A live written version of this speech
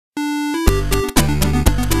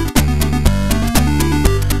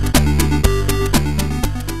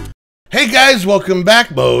Hey guys, welcome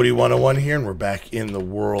back. Bodie 101 here, and we're back in the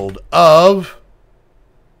world of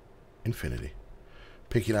Infinity.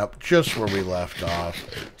 Picking up just where we left off.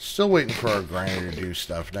 Still waiting for our grinder to do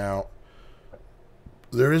stuff. Now,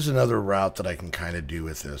 there is another route that I can kind of do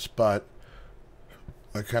with this, but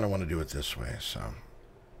I kind of want to do it this way, so.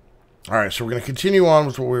 Alright, so we're going to continue on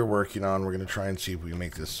with what we were working on. We're going to try and see if we can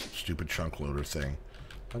make this stupid chunk loader thing.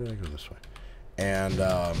 Why did I go this way? And,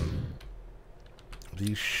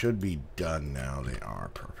 these should be done now. They are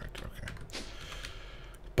perfect. Okay.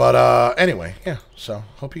 But, anyway, yeah. So,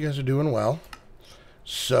 hope you guys are doing well.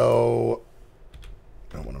 So,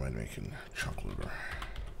 what am I making? Chunk loader.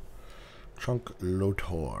 Chunk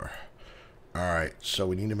loader. Alright, so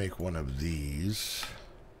we need to make one of these.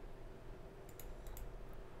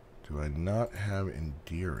 Do I not have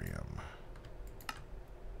Enderium?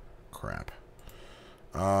 Crap.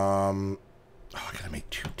 Oh, I gotta make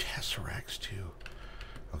 2 Tesseracts, too.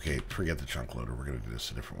 Okay, forget the chunk loader. We're going to do this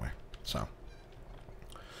a different way. So,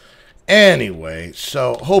 anyway,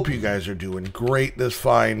 so hope you guys are doing great this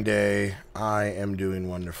fine day. I am doing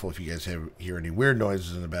wonderful. If you guys hear any weird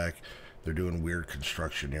noises in the back, they're doing weird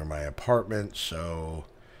construction near my apartment. So,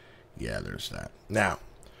 yeah, there's that. Now,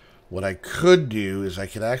 what I could do is I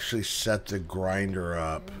could actually set the grinder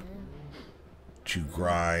up to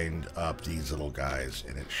grind up these little guys,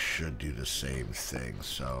 and it should do the same thing.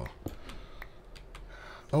 So,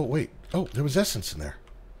 oh, wait. Oh, there was essence in there.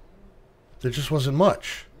 There just wasn't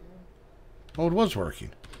much. Oh, it was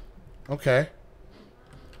working. Okay.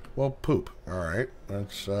 Well, poop. Alright.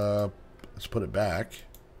 Let's put it back.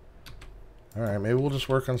 Alright, maybe we'll just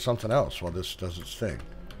work on something else while this does its thing.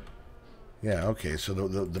 Yeah, okay. So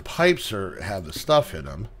the pipes have the stuff in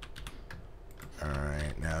them.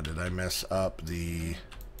 Alright. Now, did I mess up the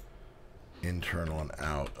internal and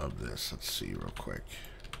out of this? Let's see real quick.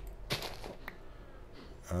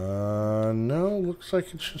 No, looks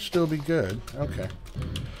like it should still be good. Okay.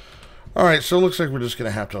 Alright, so it looks like we're just going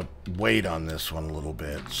to have to wait on this one a little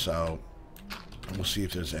bit. So, we'll see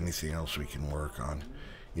if there's anything else we can work on.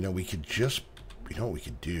 You know, we could just, you know what we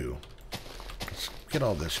could do? Let's get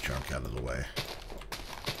all this junk out of the way.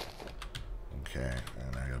 Okay,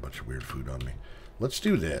 and I got a bunch of weird food on me. Let's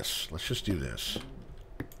do this. Let's just do this.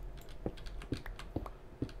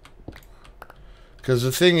 Because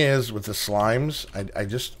the thing is, with the slimes, I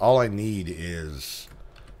just, all I need is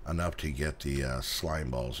enough to get the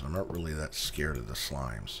slime balls. And I'm not really that scared of the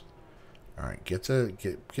slimes. Alright, get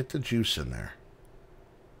the juice in there.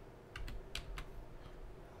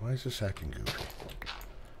 Why is this acting goofy?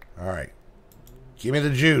 Alright. Give me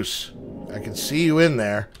the juice. I can see you in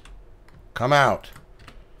there. Come out.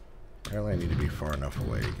 Apparently I need to be far enough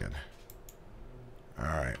away again.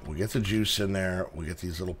 Alright, we'll get the juice in there. We'll get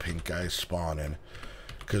these little pink guys spawning.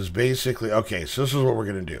 Because basically, okay, so this is what we're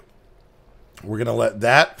going to do. We're going to let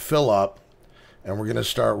that fill up. And we're going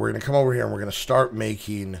to come over here and we're going to start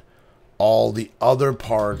making all the other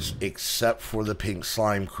parts except for the pink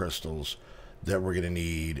slime crystals that we're going to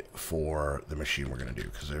need for the machine we're going to do.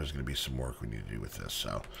 Because there's going to be some work we need to do with this.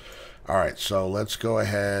 So, alright, so let's go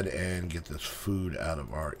ahead and get this food out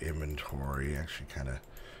of our inventory. Actually, kind of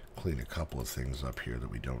clean a couple of things up here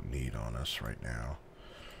that we don't need on us right now.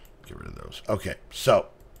 Get rid of those. Okay, so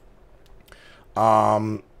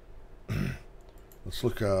let's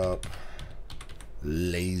look up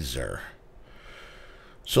laser.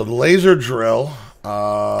 So the laser drill,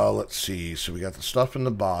 let's see. So we got the stuff in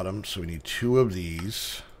the bottom, so we need 2 of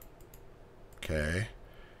these. Okay.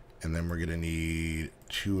 And then we're going to need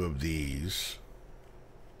 2 of these.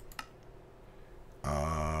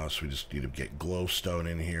 So we just need to get glowstone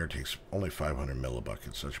in here. It takes only 500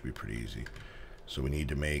 millibuckets, so that should be pretty easy. So we need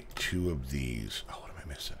to make 2 of these. Oh, what am I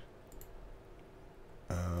missing?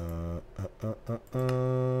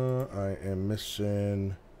 I am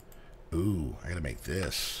missing. Ooh, I gotta make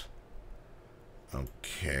this.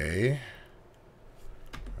 Okay.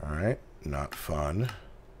 Alright, not fun.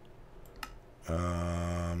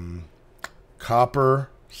 Copper,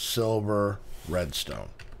 silver, redstone.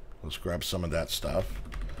 Let's grab some of that stuff.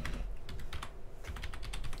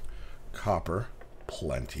 Copper,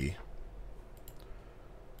 plenty.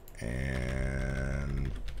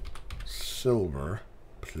 And silver,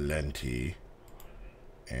 plenty.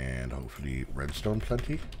 And hopefully redstone,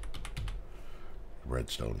 plenty.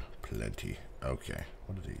 Redstone, plenty. Okay,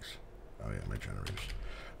 what are these? Oh yeah, my generators.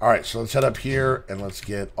 Alright, so let's head up here and let's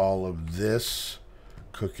get all of this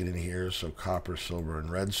cooking in here. So copper, silver,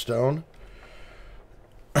 and redstone.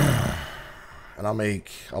 And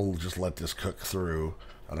I'll just let this cook through.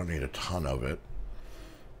 I don't need a ton of it.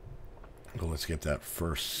 But let's get that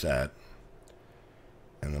first set.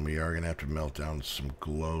 And then we are going to have to melt down some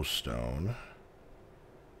glowstone.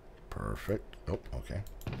 Perfect. Oh, okay.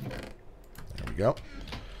 There we go.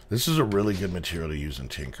 This is a really good material to use in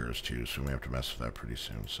tinkers too, so we have to mess with that pretty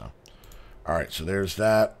soon. So, all right, so there's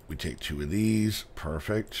that. We take 2 of these.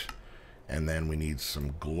 Perfect. And then we need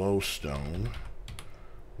some glowstone,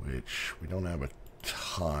 which we don't have a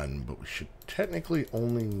ton, but we should technically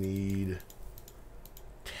only need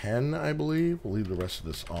 10, I believe. We'll leave the rest of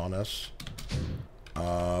this on us.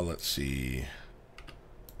 Let's see.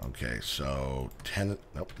 Okay, so 10.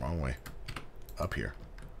 Nope, wrong way. Up here.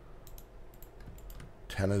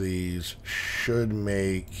 10 of these should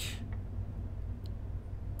make...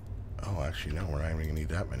 Oh, actually, no, we're not even going to need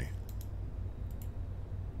that many.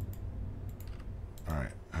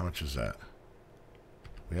 Alright, how much is that?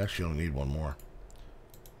 We actually only need 1 more.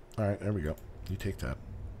 Alright, there we go. You take that.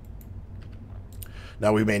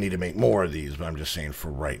 Now, we may need to make more of these, but I'm just saying for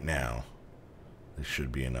right now, this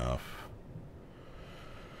should be enough.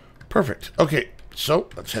 Perfect. Okay, so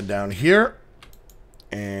let's head down here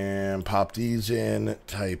and pop these in.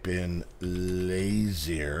 Type in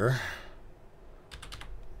laser.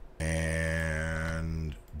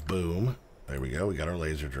 And boom. There we go. We got our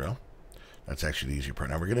laser drill. That's actually the easier part.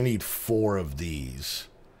 Now, we're going to need 4 of these.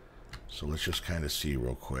 So let's just kind of see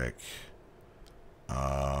real quick.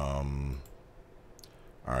 All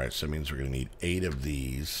right, so that means we're going to need 8 of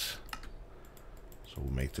these. So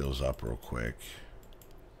we'll make those up real quick.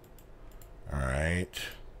 All right.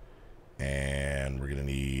 And we're going to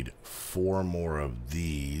need 4 more of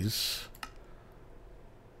these.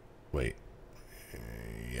 Wait.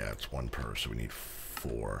 Yeah, it's 1 per, so we need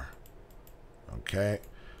 4. Okay.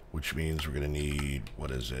 Which means we're going to need,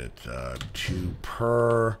 what is it? 2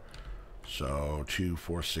 per. So 2,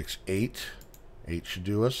 4, 6, 8. 8 should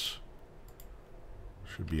do us.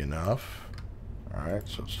 Should be enough. Alright,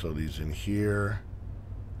 so let's throw these in here.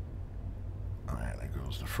 Alright, there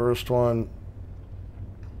goes the first one.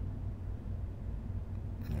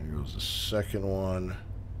 There goes the second one.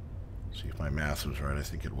 See if my math was right. I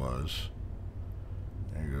think it was.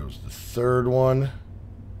 There goes the third one.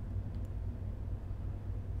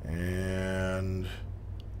 And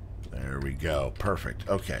there we go. Perfect.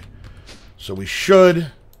 Okay. So we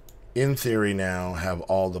should, in theory now, have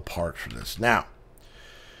all the parts for this. Now,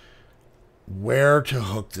 where to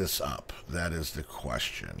hook this up? That is the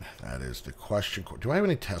question. That is the question. Do I have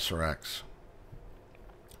any tesseracts?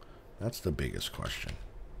 That's the biggest question.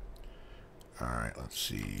 All right, let's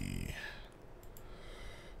see.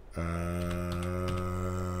 I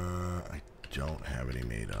don't have any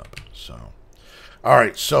made up, so. All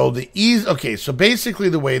right, so the ease. Okay, so basically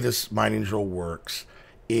the way this mining drill works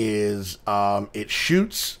is it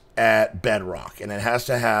shoots at bedrock, and it has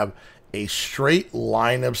to have a straight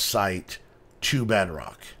line of sight to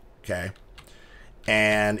bedrock. Okay,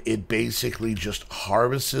 and it basically just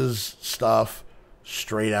harvests stuff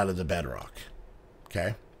straight out of the bedrock.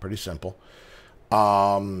 Okay, pretty simple.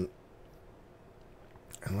 And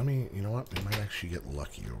let me, you know what? We might actually get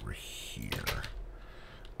lucky over here.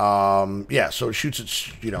 Yeah, so it shoots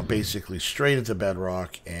it, you know, basically straight at the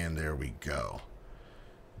bedrock, and there we go.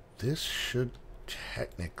 This should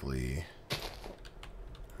technically...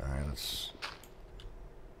 Alright,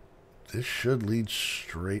 this should lead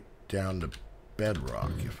straight down to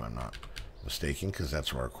bedrock, if I'm not mistaken, because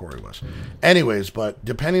that's where our quarry was. Anyways, but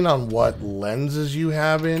depending on what lenses you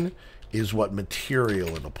have in, is what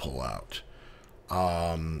material it'll pull out.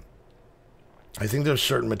 I think there's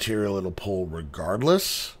certain material it'll pull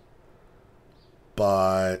regardless,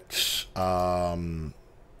 but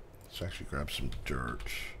let's actually grab some dirt,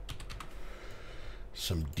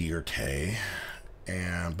 some dirt,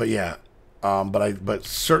 and but yeah, but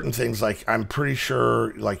certain things, like I'm pretty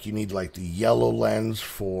sure like you need like the yellow lens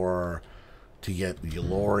to get the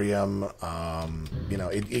yellorium. You know,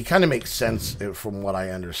 it kind of makes sense from what I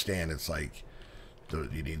understand. It's like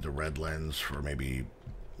you need the red lens for maybe,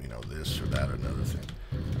 you know, this or that or another thing.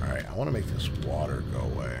 Alright, I want to make this water go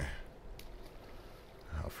away.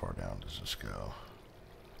 How far down does this go?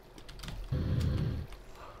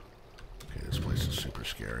 Okay, this place is super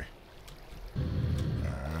scary.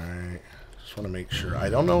 Alright, just want to make sure. I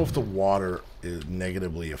don't know if the water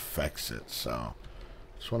negatively affects it, so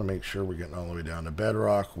just want to make sure we're getting all the way down to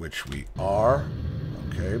bedrock, which we are.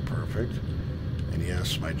 Okay, perfect. And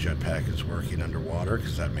yes, my jetpack is working underwater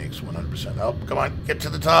because that makes 100%. Oh, come on, get to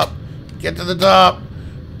the top. Get to the top.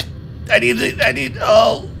 I need,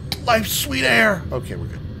 oh, life's sweet air. Okay, we're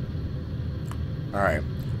good. All right.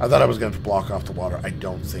 I thought I was going to block off the water. I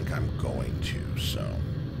don't think I'm going to, so.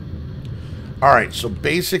 All right, so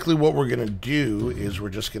basically what we're going to do is we're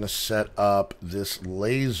just going to set up this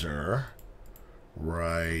laser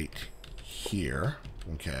right here.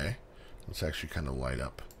 Okay. Let's actually kind of light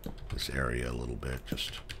up this area a little bit.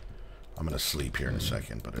 I'm going to sleep here in a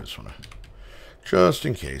second, but I just want to, just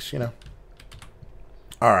in case, you know.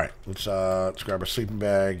 All right, let's grab our sleeping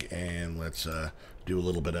bag and let's do a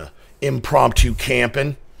little bit of impromptu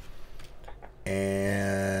camping.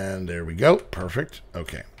 And there we go. Perfect.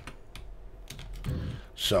 Okay.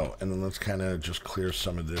 So, and then let's kind of just clear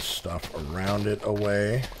some of this stuff around it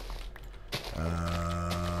away.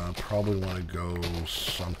 Probably want to go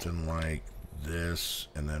something like this,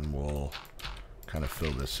 and then we'll kind of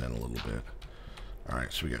fill this in a little bit. All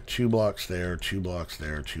right, so we got 2 blocks there, 2 blocks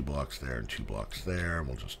there, 2 blocks there, and 2 blocks there. And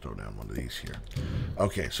we'll just throw down one of these here.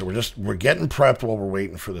 Okay, so we're getting prepped while we're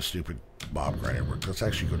waiting for the stupid mob grinder work. Let's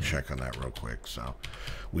actually go check on that real quick. So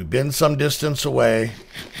we've been some distance away.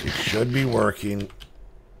 It should be working.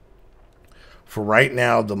 For right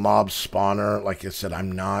now, the mob spawner, like I said,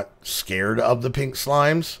 I'm not scared of the pink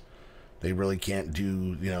slimes. They really can't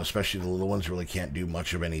do, you know, especially the little ones really can't do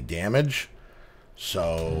much of any damage.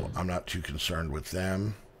 So I'm not too concerned with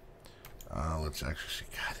them. Let's actually see.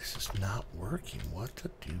 God, this is not working. What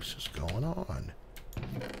the deuce is going on?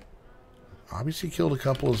 Obviously killed a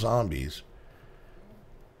couple of zombies.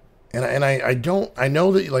 And I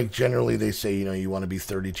know that, like, generally they say, you know, you want to be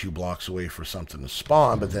 32 blocks away for something to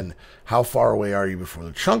spawn, but then how far away are you before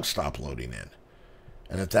the chunks stop loading in?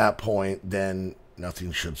 And at that point, then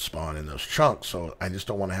nothing should spawn in those chunks. So I just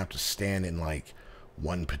don't want to have to stand in, like,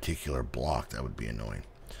 one particular block. That would be annoying.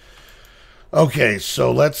 Okay,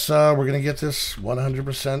 so let's we're gonna get this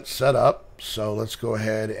 100% set up. So let's go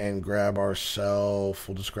ahead and grab ourselves.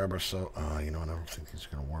 We'll just grab ourselves. You know what? I don't think these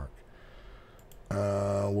are gonna work.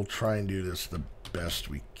 We'll try and do this the best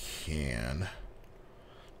we can.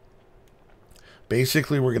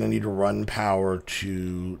 Basically, we're gonna need to run power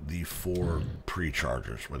to the 4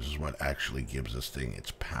 pre-chargers, which is what actually gives this thing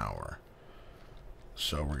its power.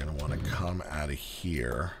 So we're going to want to come out of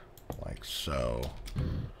here like so,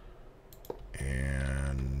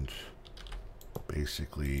 and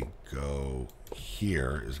basically go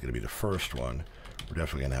here is going to be the first one. We're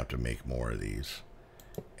definitely going to have to make more of these.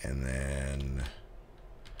 And then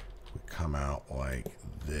we come out like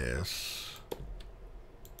this.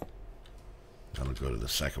 That'll go to the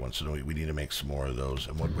second one. So we need to make some more of those.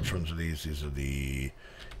 And which ones are these? These are the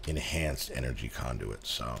enhanced energy conduits.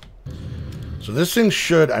 So this thing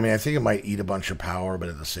should, I mean, I think it might eat a bunch of power, but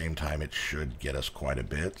at the same time, it should get us quite a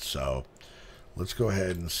bit. So let's go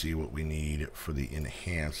ahead and see what we need for the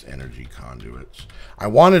enhanced energy conduits. I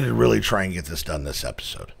wanted to really try and get this done this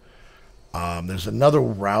episode. There's another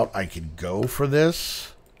route I could go for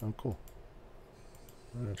this. Oh, cool.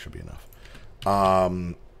 That should be enough.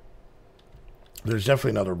 There's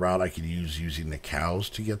definitely another route I could use using the cows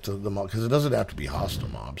to get the mob, because it doesn't have to be hostile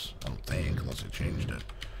mobs, I don't think, unless I changed it.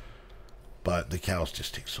 But the cows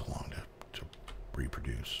just take so long to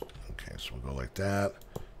reproduce. Okay, so we'll go like that.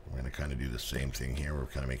 We're going to kind of do the same thing here. We're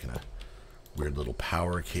kind of making a weird little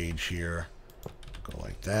power cage here. Go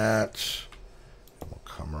like that. And we'll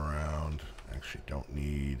come around. Actually, don't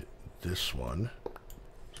need this one.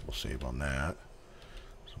 So we'll save on that.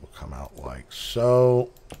 So we'll come out like so.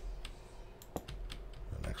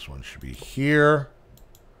 Next one should be here.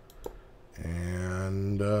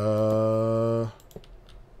 And there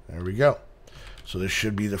we go. So this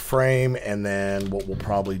should be the frame. And then what we'll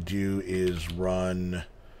probably do is run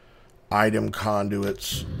item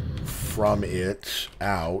conduits from it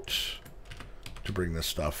out to bring this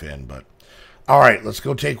stuff in. But all right, let's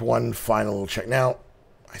go take one final check. Now,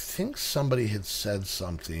 I think somebody had said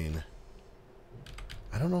something.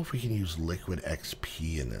 I don't know if we can use liquid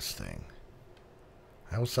XP in this thing.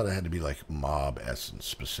 I always thought it had to be like mob essence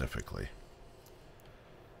specifically.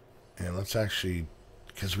 And let's actually,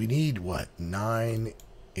 because we need what, 9,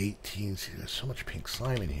 18. See, there's so much pink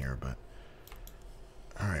slime in here, but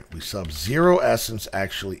all right, we still have 0 essence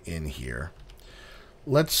actually in here.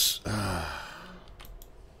 Let's, and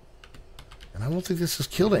I don't think this has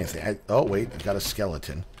killed anything. Oh wait, I got a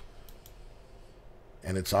skeleton,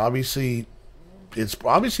 and it's obviously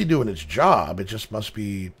doing its job. It just must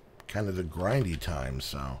be kind of the grindy time.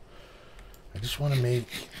 So I just want to make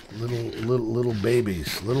little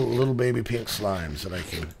babies, little baby pink slimes that I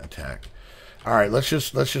can attack. All right, let's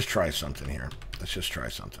just try something here. Let's just try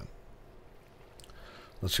something.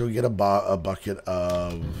 Let's go get a bucket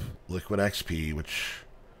of liquid XP, which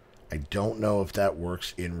I don't know if that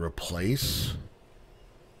works in replace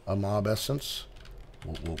a mob essence.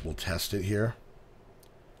 We'll test it here,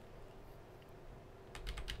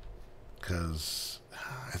 because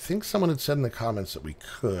I think someone had said in the comments that we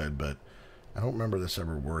could, but I don't remember this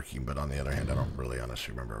ever working, but on the other hand, I don't really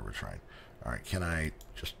honestly remember ever trying. All right, can I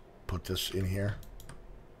just put this in here?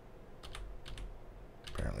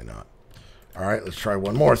 Apparently not. All right, let's try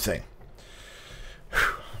one more thing.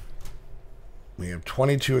 Whew. We have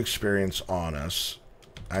 22 experience on us.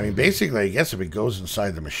 I mean, basically, I guess if it goes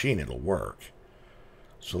inside the machine, it'll work.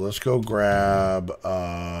 So let's go grab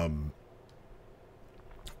a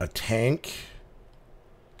tank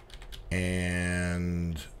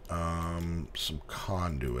and some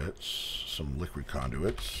conduits, some liquid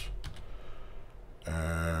conduits. All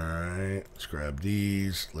right, let's grab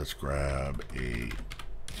these. Let's grab a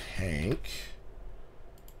tank.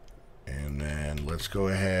 And then let's go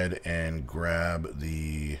ahead and grab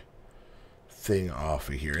the thing off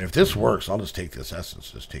of here. And if this works, I'll just take this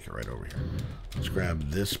essence, just take it right over here. Let's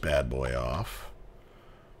grab this bad boy off.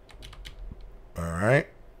 All right.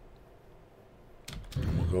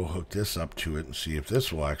 And we'll go hook this up to it and see if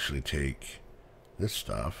this will actually take this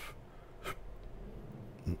stuff.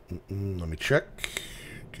 Let me check.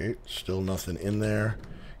 Okay, still nothing in there.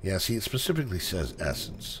 Yeah, see, it specifically says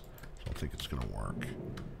essence. I don't think it's going to work.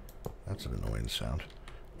 That's an annoying sound.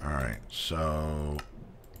 All right, so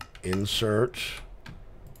insert,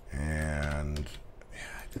 and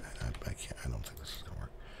yeah, I can't. I don't think this is gonna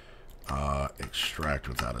work. Extract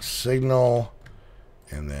without a signal,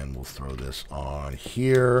 and then we'll throw this on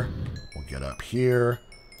here. We'll get up here,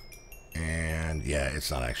 and yeah,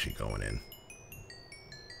 it's not actually going in.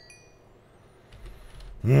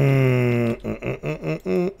 Give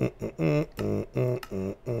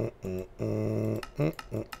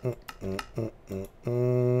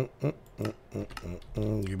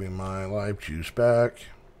me my life juice back.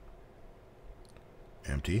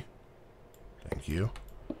 Empty. Thank you.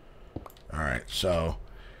 Alright, so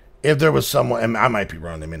if there was someone, and I might be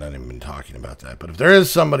wrong, they may not even been talking about that, but if there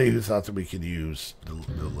is somebody who thought that we could use the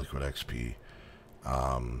liquid XP,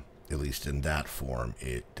 at least in that form,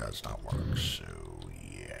 it does not work. So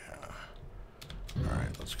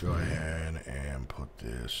alright, let's go ahead and put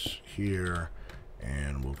this here,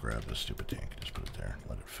 and we'll grab this stupid tank. Just put it there,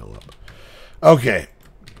 let it fill up. Okay,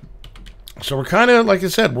 so we're kind of, like I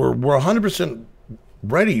said, we're 100%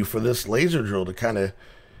 ready for this laser drill to kind of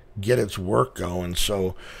get its work going.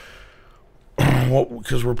 So,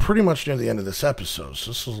 because we're pretty much near the end of this episode,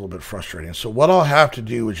 so this is a little bit frustrating. So what I'll have to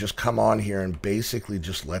do is just come on here and basically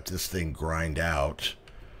just let this thing grind out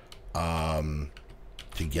to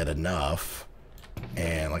get enough.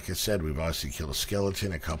 And like I said, we've obviously killed a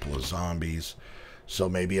skeleton, a couple of zombies. So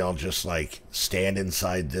maybe I'll just like stand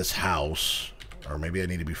inside this house, or maybe I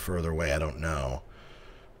need to be further away. I don't know,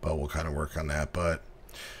 but we'll kind of work on that. But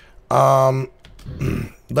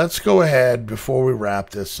let's go ahead before we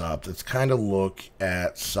wrap this up. Let's kind of look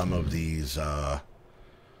at some of these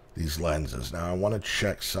lenses. Now I want to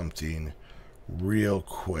check something real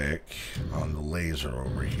quick on the laser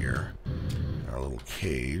over here, our little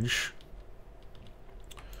cage.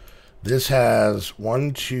 This has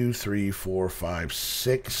 1, 2, 3, 4, 5,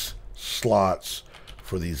 6 slots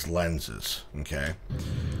for these lenses. Okay,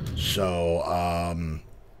 so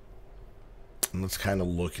let's kind of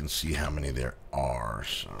look and see how many there are.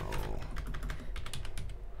 So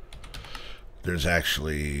there's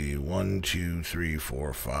actually 1, 2, 3,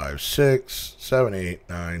 4, 5, 6, 7, 8,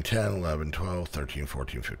 9, 10, 11, 12, 13,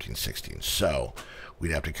 14, 15, 16. So we'd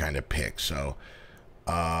have to kind of pick. So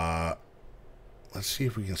let's see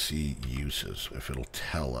if we can see uses, if it'll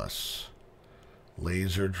tell us.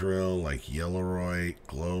 Laser drill, like yellowite,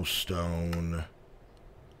 glowstone,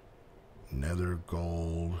 nether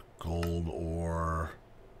gold, gold ore,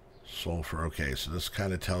 sulfur. Okay, so this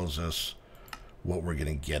kind of tells us what we're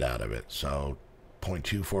going to get out of it. So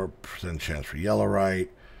 0.24% chance for yellowite,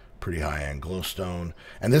 pretty high end glowstone.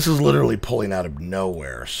 And this is literally pulling out of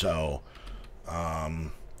nowhere. So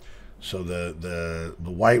so the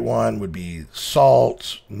white one would be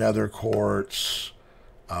salt, nether quartz,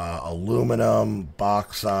 aluminum,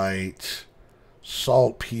 bauxite,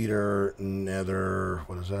 saltpeter, nether,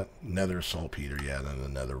 what is that? Nether saltpeter, yeah, then the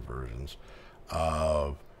nether versions.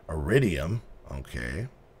 Iridium, okay.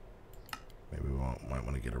 Maybe we might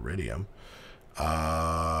want to get iridium.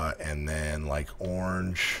 And then like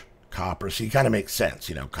orange, copper. So you kind of makes sense,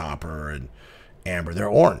 you know, copper and amber. They're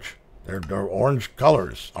orange. They're orange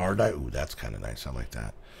colors. Ooh, that's kind of nice. I like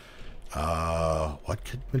that. What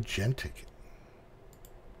could magenta get?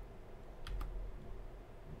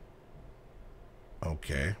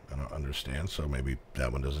 Okay, I don't understand. So maybe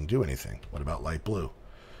that one doesn't do anything. What about light blue?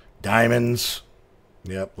 Diamonds.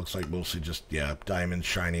 Yep, looks like mostly just, yeah, diamonds,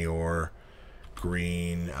 shiny ore,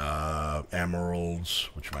 green, emeralds,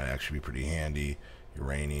 which might actually be pretty handy,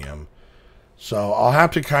 uranium. So I'll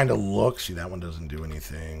have to kind of look. See, that one doesn't do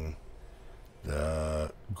anything.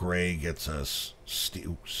 The gray gets us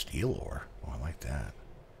steel ore. Oh, I like that.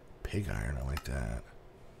 Pig iron, I like that.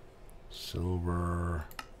 Silver.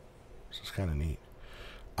 This is kind of neat.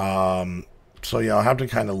 So yeah, I'll have to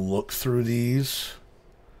kind of look through these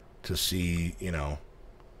to see, you know,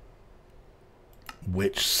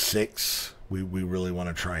 which 6 we really want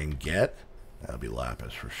to try and get. That'll be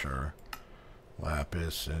lapis for sure.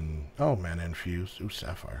 Lapis and, oh, mana infused. Ooh,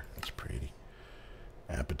 sapphire. That's pretty.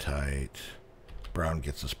 Appetite. Brown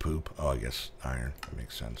gets us poop. Oh, I guess iron. That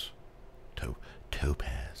makes sense.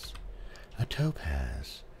 Topaz. A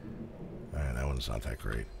topaz. Alright, that one's not that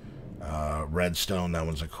great. Redstone, that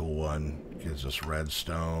one's a cool one. Gives us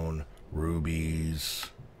redstone, rubies,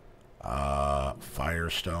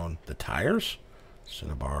 firestone. The tires?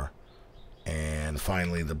 Cinnabar. And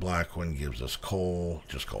finally, the black one gives us coal,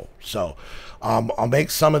 just coal. So, I'll make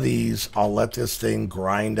some of these. I'll let this thing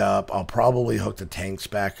grind up. I'll probably hook the tanks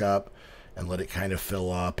back up and let it kind of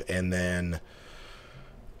fill up. And then,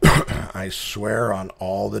 I swear on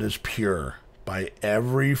all that is pure, by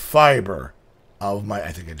every fiber of my...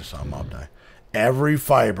 I think I just saw a mob die. Every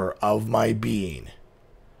fiber of my being,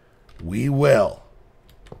 we will,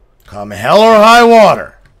 come hell or high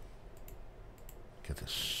water, get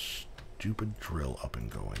this stupid drill up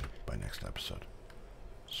and going by next episode.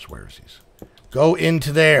 Swearsies. Go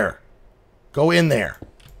into there. Go in there.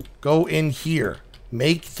 Go in here.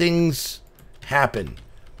 Make things happen.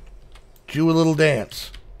 Do a little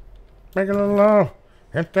dance. Make a little love.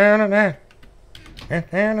 Get down on that.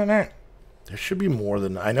 Get down on that. There should be more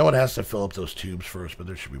than... I know it has to fill up those tubes first, but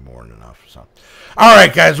there should be more than enough. So, all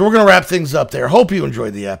right, guys, we're going to wrap things up there. Hope you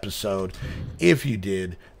enjoyed the episode. If you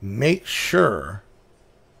did, make sure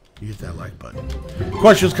you hit that like button.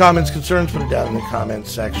 Questions, comments, concerns, put it down in the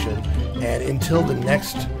comments section. And until the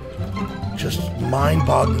next just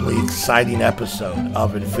mind-bogglingly exciting episode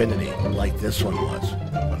of Infinity, like this one was,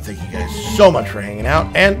 I want to thank you guys so much for hanging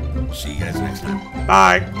out, and we'll see you guys next time.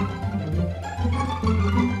 Bye!